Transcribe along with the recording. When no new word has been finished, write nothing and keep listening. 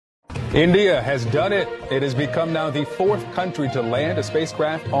India has done it. It has become now the fourth country to land a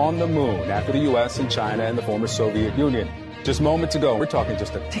spacecraft on the moon after the U.S. and China and the former Soviet Union. Just moments ago, we're talking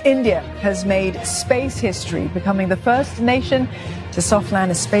India has made space history, becoming the first nation to soft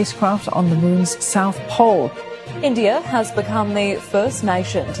land a spacecraft on the moon's south pole. India has become the first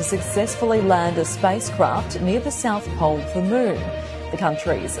nation to successfully land a spacecraft near the south pole of the moon. The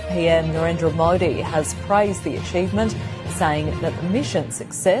country's PM Narendra Modi has praised the achievement, saying that the mission's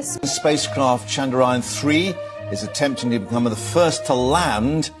success. Spacecraft Chandrayaan-3 is attempting to become the first to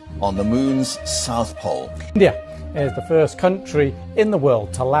land on the moon's south pole. India is the first country in the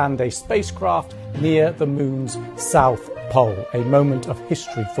world to land a spacecraft near the moon's south pole, a moment of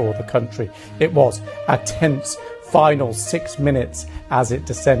history for the country. It was a tense final 6 minutes as it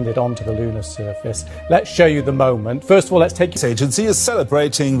descended onto the lunar surface. Let's show you the moment. First of all, let's take... The agency is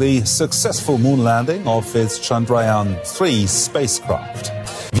celebrating the successful moon landing of its Chandrayaan-3 spacecraft.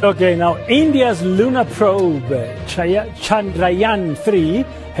 Okay, now India's lunar probe Chandrayaan-3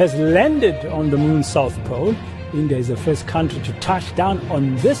 has landed on the moon's south pole. India is the first country to touch down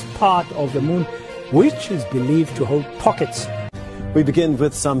on this part of the moon, which is believed to hold pockets. We begin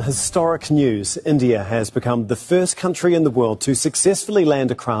with some historic news. India has become the first country in the world to successfully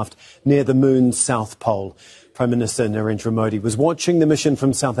land a craft near the moon's south pole. Prime Minister Narendra Modi was watching the mission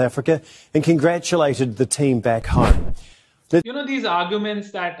from South Africa and congratulated the team back home. You know, these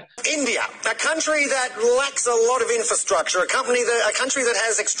arguments that India, a country that lacks a lot of infrastructure, a country that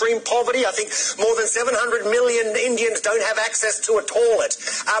has extreme poverty. I think more than 700 million Indians don't have access to a toilet.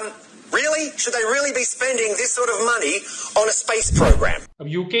 Really? Should they really be spending this sort of money on a space program? अब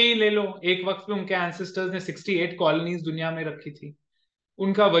UK ही ले लो, एक वक्त पे उनके ancestors ने 68 colonies दुनिया में रखी थी.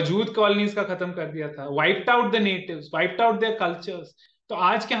 उनका वजूद कॉलोनीज का खत्म कर दिया था. Wiped out the natives, wiped out there cultures. तो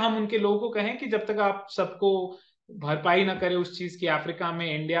आज क्या हम उनके लोगों को कहें कि जब तक आप सबको भरपाई ना करे उस चीज की, अफ्रीका में,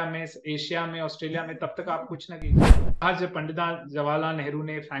 इंडिया में, एशिया में, ऑस्ट्रेलिया में, तब तक आप कुछ ना कीजिए. आज जब पंडित जवाहरलाल नेहरू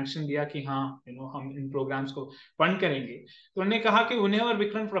ने सैंक्शन दिया कि हाँ, हम इन प्रोग्राम्स को फंड करेंगे, तो उन्होंने कहा कि उन्हें और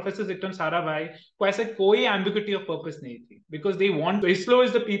प्रोफेसर विक्रम साराभाई को ऐसे कोई एम्बिग्युइटी ऑफ पर्पस नहीं थी, because they want ISRO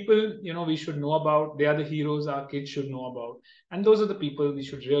is the people we should know about. They are the heroes our kids should know about, and those are the people we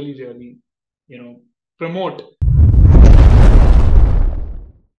should really promote.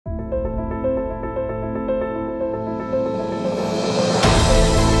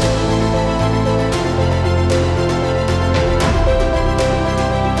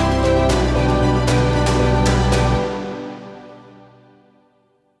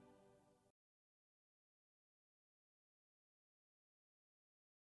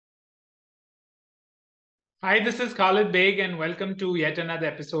 Hi, this is Khalid Baig and welcome to yet another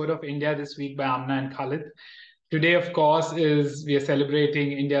episode of India This Week by Amana and Khalid. Today, of course, we are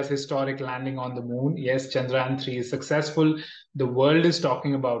celebrating India's historic landing on the moon. Yes, Chandrayaan-3 is successful. The world is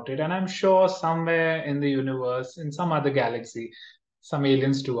talking about it. And I'm sure somewhere in the universe, in some other galaxy, some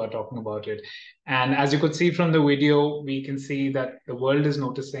aliens too are talking about it. And as you could see from the video, we can see that the world is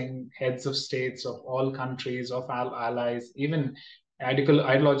noticing. Heads of states of all countries, of our allies, even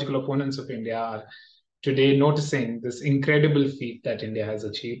ideological opponents of India are today noticing this incredible feat that India has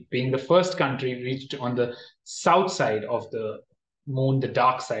achieved, being the first country reached on the south side of the moon, the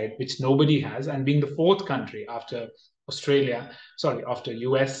dark side, which nobody has, and being the fourth country after after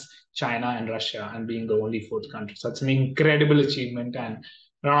US, China, and Russia, and being the only fourth country. So it's an incredible achievement, and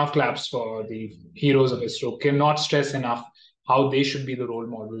round of claps for the heroes of ISRO. Cannot stress enough how they should be the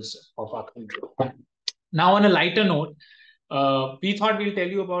role models of our country. Now, on a lighter note, we thought we'll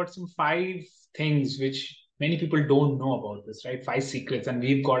tell you about some 5 things which many people don't know about this, right? 5 secrets, and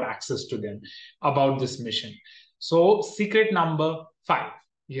we've got access to them about this mission. So secret number 5,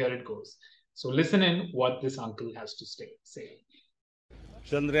 here it goes. So listen in what this uncle has to say.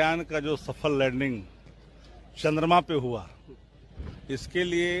 Chandrayaan का जो सफल landing चंद्रमा पे हुआ, इसके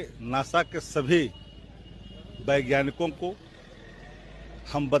लिए NASA के सभी वैज्ञानिकों को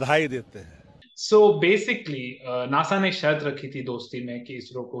हम बधाई देते हैं. So basically, नासा ने शर्त रखी थी दोस्ती में कि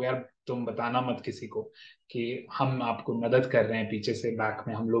इसरो को, यार तुम बताना मत किसी को कि हम आपको मदद कर रहे हैं, पीछे से बैक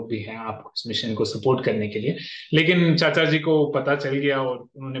में हम लोग भी हैं आपको इस मिशन को सपोर्ट करने के लिए. लेकिन चाचा जी को पता चल गया और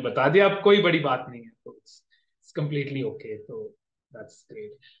उन्होंने बता दिया, अब कोई बड़ी बात नहीं है, तो इट्स कंप्लीटली ओके. तो दैट्स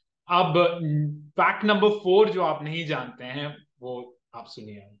ग्रेट. अब फैक्ट नंबर 4 जो आप नहीं जानते हैं वो आप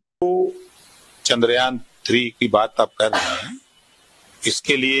सुनिए. तो चंद्रयान-3 की बात आप कर रहे हैं,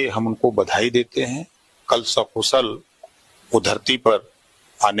 इसके लिए हम उनको बधाई देते हैं. कल सकुशल वो धरती पर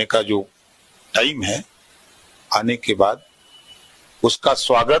आने का जो टाइम है, आने के बाद उसका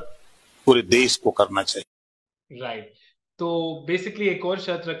स्वागत पूरे देश को करना चाहिए. राइट. तो बेसिकली एक और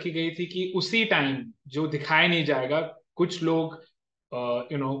शर्त रखी गई थी कि उसी टाइम जो दिखाया नहीं जाएगा, कुछ लोग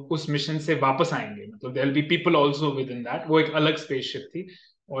उस मिशन से वापस आएंगे, मतलब there will be people also with in that. वो एक अलग स्पेसशिप थी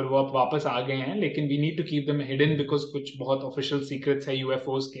और वो अब वापस आ गए हैं, लेकिन we need to keep them hidden because कुछ बहुत ऑफिशियल सीक्रेट्स है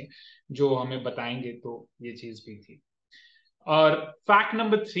यूएफओज के जो हमें बताएंगे, तो ये चीज भी थी। और फैक्ट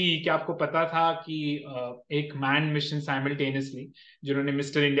नंबर 3, क्या आपको पता था कि एक मैन मिशन साइमल्टेनियसली, जिन्होंने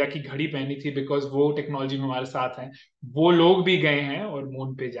मिस्टर इंडिया की घड़ी पहनी थी बिकॉज वो टेक्नोलॉजी में हमारे साथ है, वो लोग भी गए हैं और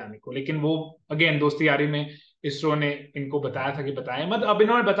मून पे जाने को। लेकिन वो अगेन दोस्ती यारी में इसरो ने इनको बताया था कि बताएं मत, अब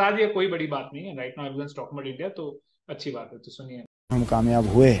इन्होंने बता दिया, कोई बड़ी बात नहीं है। Right now everyone's talking about India, तो अच्छी बात है। तो सुनिए, हम कामयाब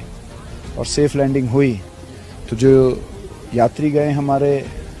हुए और सेफ लैंडिंग हुई, तो जो यात्री गए हमारे,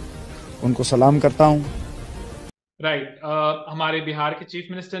 उनको सलाम करता हूं। राइट हमारे बिहार के चीफ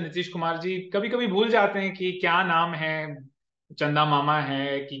मिनिस्टर नीतीश कुमार जी कभी कभी भूल जाते हैं कि क्या नाम है, चंदा मामा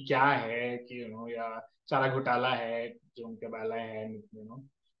है कि क्या है, कि या चारा घोटाला है जो उनके बाला है,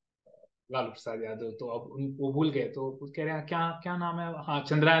 लालू प्रसाद यादव। तो अब वो भूल गए, तो वो कह रहे हैं क्या क्या नाम है, हाँ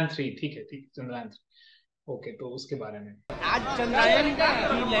चंद्रयान 3, ठीक है ठीक, चंद्रयान 3। ओके, तो उसके बारे में आज चंद्रयान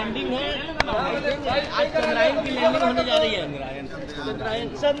की लैंडिंग है, आज चंद्रयान की लैंडिंग होने जा रही है,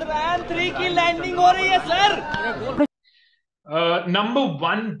 चंद्रयान 3 की लैंडिंग हो रही है सर। नंबर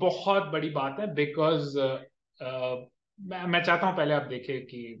 1 बहुत बड़ी बात है बिकॉज मैं चाहता हूं पहले आप देखें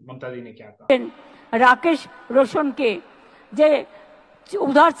कि ममता दी ने क्या कहा। राकेश रोशन के जे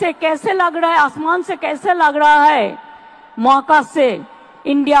उधर से कैसे लग रहा है, आसमान से कैसे लग रहा है, महाकाश से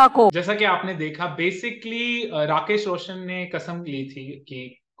इंडिया को। जैसा कि आपने देखा, बेसिकली राकेश रोशन ने कसम ली थी कि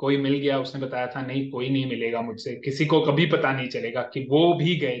कोई मिल गया, उसने बताया था नहीं कोई नहीं मिलेगा मुझसे, किसी को कभी पता नहीं चलेगा कि वो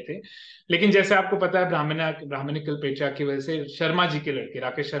भी गए थे। लेकिन जैसे आपको पता है ब्राह्मणिकल पेट्रियार्की की वजह से शर्मा जी के लड़के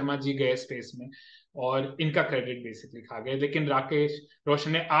राकेश शर्मा जी गए स्पेस में और इनका क्रेडिट बेसिकली खा गए। लेकिन राकेश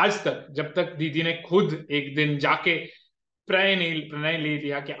रोशन ने आज तक, जब तक दीदी ने खुद एक दिन जाके प्रणय ले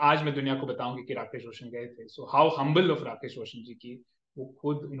लिया कि आज मैं दुनिया को बताऊंगी कि राकेश रोशन गए थे। So how humble of Rakesh Roshan जी की, वो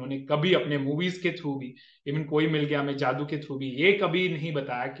खुद उन्होंने कभी अपने मूवीज के थ्रू भी, इवन कोई मिल गया में जादू के थ्रू भी, ये कभी नहीं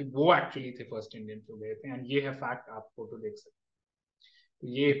बताया कि वो एक्चुअली थे फर्स्ट इंडियन जो गए थे। एंड ये है फैक्ट, आप फोटो देख सकते हैं। तो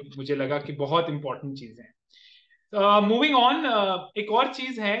ये मुझे लगा कि बहुत इंपॉर्टेंट चीजें हैं। मूविंग ऑन, एक और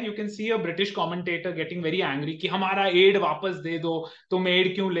चीज है, you can see a British commentator getting very angry कि हमारा एड वापस दे दो, तुम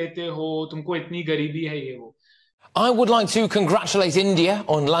एड क्यों लेते हो, तुमको इतनी गरीबी है, ये वो। I would like to congratulate India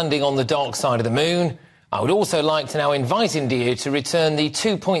on landing on the dark side of the moon. I would also like to now invite India to return the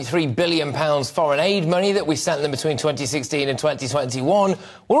 £2.3 billion foreign aid money that we sent them between 2016 and 2021.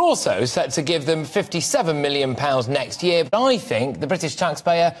 We're also set to give them £57 million next year. But I think the British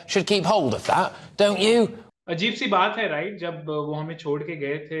taxpayer should keep hold of that, don't you? अजीब सी बात है, right? जब वो हमें छोड़ के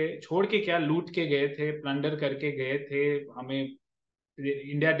गए थे, छोड़ के क्या, लूट के गए थे, प्लंडर करके गए थे हमें।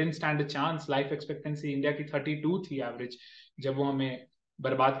 India didn't stand a chance. Life expectancy India की 32 थी एवरेज जब वो हमें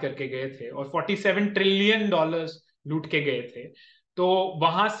बर्बाद करके गए थे, और $47 ट्रिलियन लूट के गए थे। तो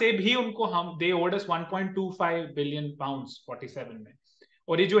वहां से भी उनको हम दे ओड अस £1.25 बिलियन 47 में।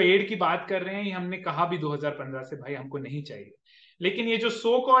 और ये जो एड की बात कर रहे हैं, ये हमने कहा भी 2015 से, भाई हमको नहीं चाहिए। लेकिन ये जो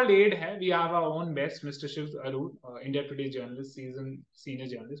सो कॉल्ड एड है, we have our own best mister Shiv Arun, India today journalist, senior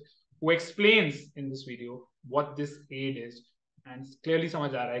journalist, who explains in this video what this ad is, and clearly समझ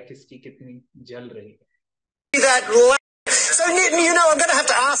आ रहा है किसकी कितनी जल रही है। So, I'm going to have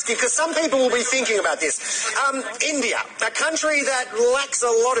to ask you, because some people will be thinking about this. India, a country that lacks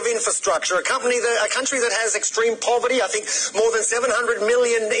a lot of infrastructure, a country that has extreme poverty. I think more than 700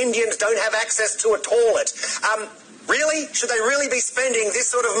 million Indians don't have access to a toilet. Really? Should they really be spending this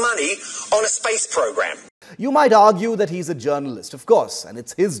sort of money on a space program? You might argue that he's a journalist, of course, and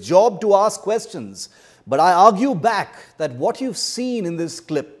it's his job to ask questions. But I argue back that what you've seen in this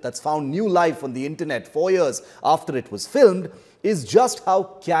clip that's found new life on the internet 4 years after it was filmed is just how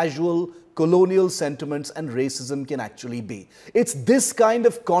casual colonial sentiments and racism can actually be. It's this kind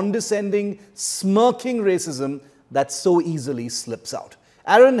of condescending, smirking racism that so easily slips out.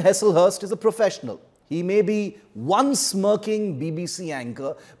 Aaron Hesselhurst is a professional. He may be one smirking BBC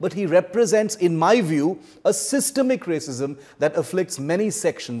anchor, but he represents, in my view, a systemic racism that afflicts many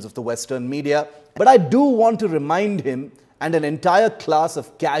sections of the Western media. But I do want to remind him and an entire class of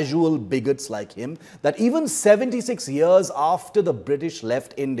casual bigots like him that even 76 years after the British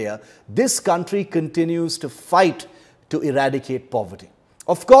left India, this country continues to fight to eradicate poverty.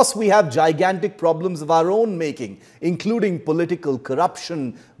 Of course, we have gigantic problems of our own making, including political corruption,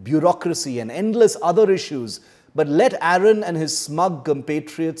 bureaucracy, and endless other issues. But let Aaron and his smug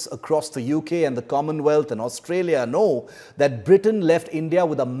compatriots across the UK and the Commonwealth and Australia know that Britain left India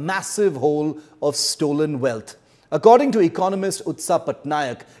with a massive hole of stolen wealth. According to economist Utsa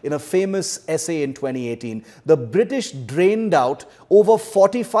Patnaik in a famous essay in 2018, the British drained out over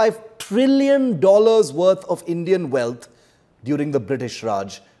 $45 trillion worth of Indian wealth during the British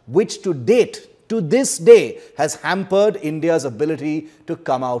Raj, which to this day, has hampered India's ability to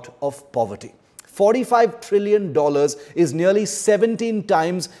come out of poverty. $45 trillion is nearly 17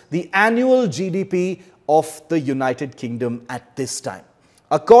 times the annual GDP of the United Kingdom at this time.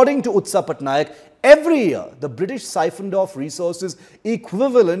 According to Utsa Patnaik, every year the British siphoned off resources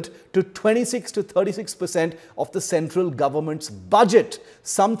equivalent to 26 to 36% of the central government's budget,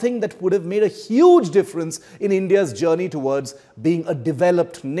 something that would have made a huge difference in India's journey towards being a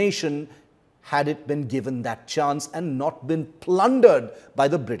developed nation had it been given that chance and not been plundered by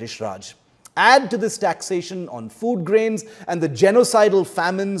the British Raj. Add to this taxation on food grains and the genocidal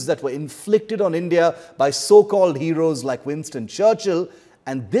famines that were inflicted on India by so-called heroes like Winston Churchill,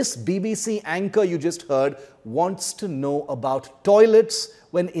 and this BBC anchor you just heard wants to know about toilets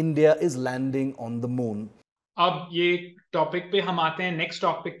when India is landing on the moon. अब ये topic पे हम आते हैं next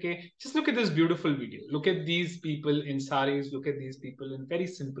topic के. Just look at this beautiful video. Look at these people in saris. Look at these people in very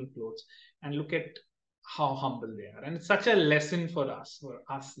simple clothes, and look at how humble they are. And it's such a lesson for us,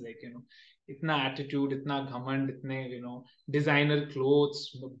 like, you know, इतना attitude, इतना घमंड, इतने designer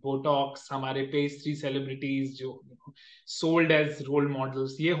clothes, Botox, हमारे pastry celebrities जो sold as role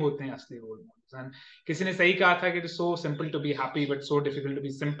models, ये होते हैं असली रोल मॉडल्स. एंड किसी ने सही कहा था कि it is so simple to be happy but so difficult to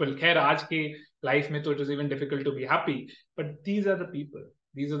be simple. खैर आज के लाइफ में तो it is even difficult to be happy, but these are the people.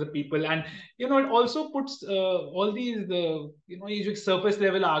 These are the people, and it also puts all these ये जो एक surface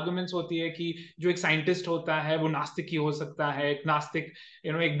level arguments होती है कि जो एक scientist होता है वो नास्तिक ही हो सकता है, एक नास्तिक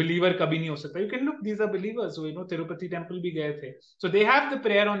एक believer कभी नहीं हो सकता. You can look, these are believers who Tirupati temple भी गए थे, so they have the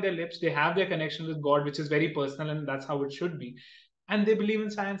prayer on their lips, they have their connection with God, which is very personal, and that's how it should be. And they believe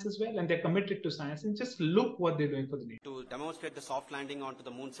in science as well, and they're committed to science. And just look what they're doing for the nation. To demonstrate the soft landing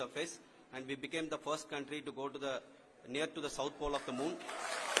onto the moon surface, and we became the first country to go to near to the south pole of the moon.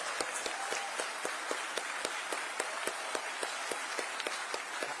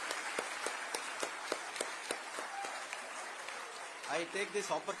 I take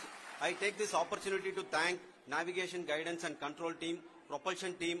this opportunity to thank navigation, guidance and control team,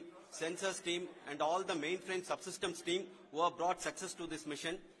 propulsion team, sensors team and all the mainframe subsystems team who have brought success to this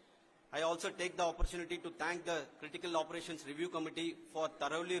mission. I also take the opportunity to thank the Critical Operations Review Committee for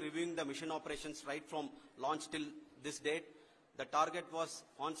thoroughly reviewing the mission operations right from launch till this date. The target was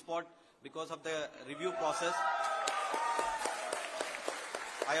on spot because of the review process.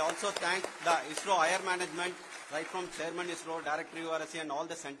 I also thank the ISRO higher management, right from Chairman ISRO, Director URSC and all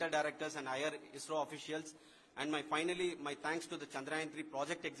the center directors and higher ISRO officials. And finally, my thanks to the Chandrayaan-3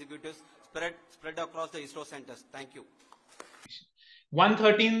 project executives spread across the ISRO centers. Thank you.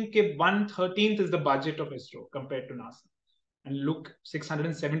 1/13th is the budget of ISRO compared to NASA. And look,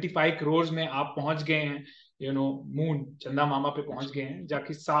 675 crores में आप पहुंच गए हैं, moon चंदा मामा पे पहुंच गए हैं,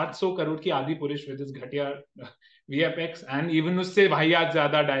 जाके 700 करोड़ की आदि पुरुष with this घटिया VFX and even उससे वाहियात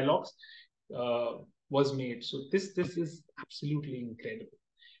ज्यादा dialogues was made. So this is absolutely incredible.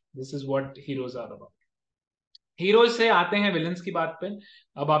 This is what heroes are about. Heroes से आते हैं विलन्स की बात पे.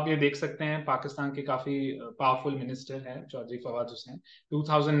 अब आप ये देख सकते हैं पाकिस्तान के काफी पावरफुल मिनिस्टर हैं चौधरी फवाद हुसैन.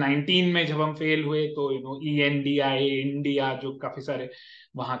 2019 में जब हम फेल हुए तो ENDI इंडिया जो काफी सारे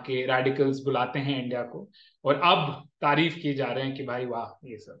वहां के रेडिकल्स बुलाते हैं इंडिया को, और अब तारीफ किए जा रहे हैं कि भाई वाह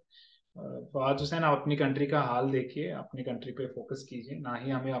ये सब. फवाद हुसैन, आप अपनी कंट्री का हाल देखिए, अपनी कंट्री पे फोकस कीजिए, ना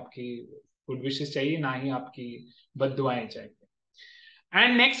ही हमें आपकी गुड विशेस चाहिए, ना ही आपकी बद्दुआएं चाहिए.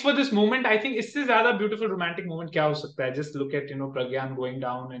 And next for this moment, I think इससे ज़्यादा beautiful romantic moment क्या हो सकता है? Just look at Pragyan going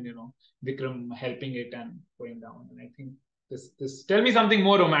down and Vikram helping it and going down. And I think this tell me something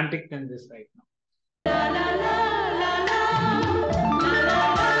more romantic than this right now.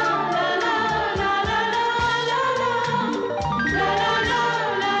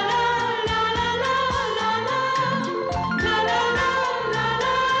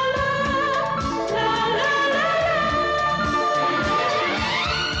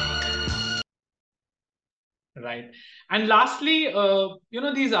 Right. And lastly,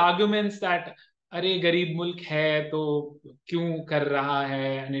 these arguments that अरे गरीब मुल्क है तो क्यों कर रहा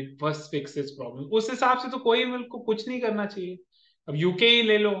है and it first fixes problem. उस हिसाब से तो कोई मुल्क को कुछ नहीं करना चाहिए. अब यूके ही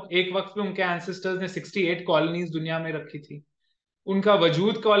ले लो, एक वक्त पे उनके एंसेस्टर्स ने 68 कॉलोनीज दुनिया में रखी थी, उनका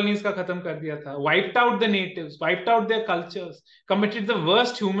वजूद कॉलोनीज का खत्म कर दिया था, wiped out the natives, wiped out there cultures, committed the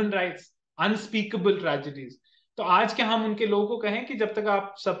worst human rights, unspeakable tragedies. तो आज क्या हम उनके लोगों को कहें कि जब तक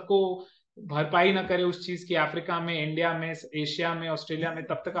आप सबको भरपाई ना करे उस चीज की, अफ्रीका में, इंडिया में, एशिया में, ऑस्ट्रेलिया में,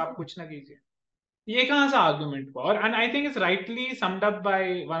 तब तक आप कुछ ना कीजिए? ये कहाँ से आर्गुमेंट हुआ? और and I think it's rightly summed up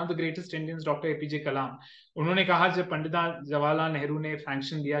by one of the greatest Indians, doctor APJ कलाम. उन्होंने कहा जब पंडित जवाहरलाल नेहरू ने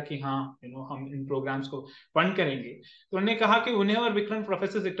सैंक्शन दिया कि हाँ हम इन प्रोग्राम्स को फंड करेंगे, तो उन्होंने कहा कि उन्हें और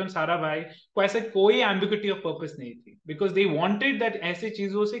प्रोफेसर विक्रम साराभाई को ऐसे कोई एम्बिग्युइटी ऑफ पर्पस नहीं थी, बिकॉज दे वांटेड दैट ऐसे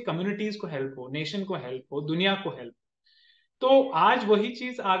चीजों से कम्युनिटीज को हेल्प हो, नेशन को हेल्प हो, दुनिया को हेल्प. तो आज वही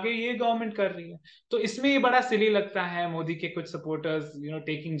चीज आगे ये गवर्नमेंट कर रही है. तो इसमें ये बड़ा सिली लगता है मोदी के कुछ supporters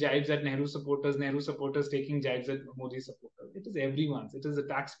taking जाइब्स eight Nehru supporters taking जाइब्स eight Modi supporters. It is everyone's, it is the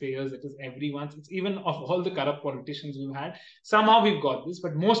tax payers, it is everyone's, it's even of all the corrupt politicians we had. Somehow we've got this,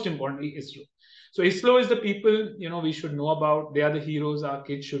 but most importantly ISRO. So ISRO is the people we should know about. They are the heroes our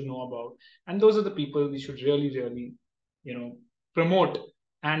kids should know about, and those are the people we should really promote.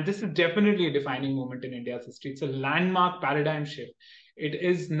 And this is definitely a defining moment in India's history. It's a landmark paradigm shift. It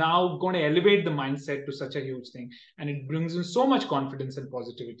is now going to elevate the mindset to such a huge thing. And it brings in so much confidence and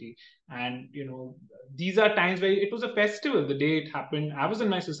positivity. And, these are times where it was a festival the day it happened. I was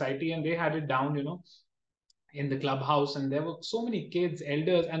in my society and they had it down, in the clubhouse, and there were so many kids,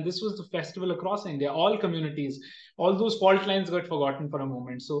 elders, and this was the festival across India, all communities. All those fault lines got forgotten for a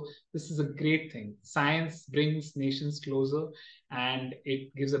moment. So this is a great thing. Science brings nations closer and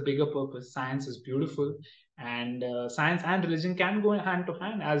it gives a bigger purpose. Science is beautiful, and science and religion can go hand to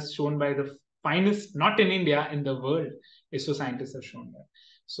hand, as shown by the finest, not in India, in the world, ISRO scientists have shown that.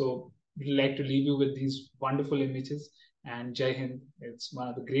 So we'd like to leave you with these wonderful images, and Jai Hind. It's one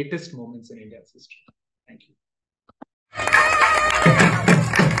of the greatest moments in India's history. Thank you.